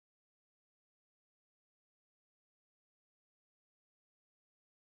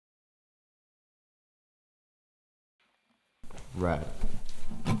red.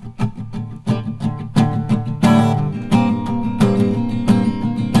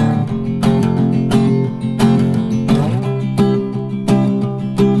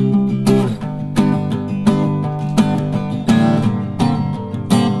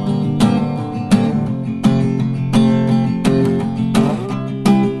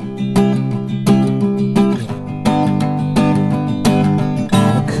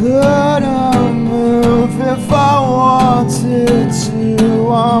 Couldn't move if I wanted to.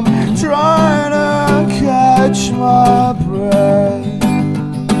 I'm trying to catch my breath.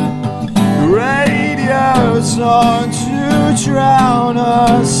 Radio's on to drown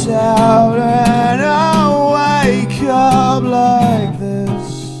us out, and I wake up like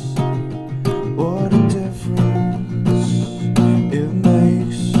this. What a difference it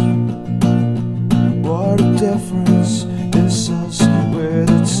makes. What a difference it's us with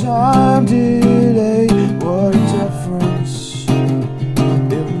a time delay. What a difference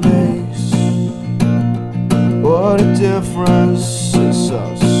it makes. What a difference it's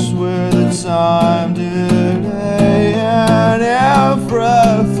us with a time delay, and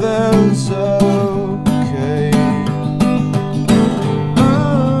everything's okay.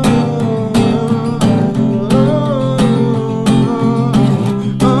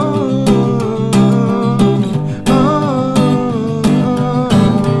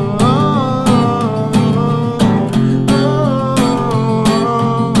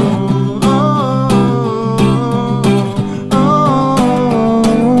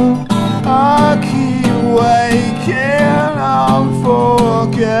 I'm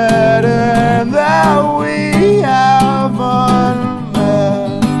forgetting that we haven't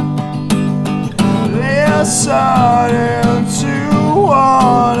met. Listening to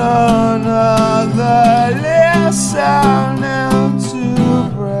one another, listening to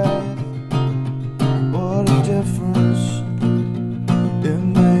breath. What a difference it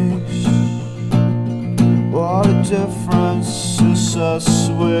makes. What a difference it's us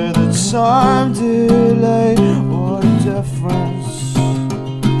with a time delay. What a difference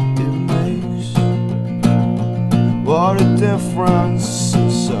it makes. What a difference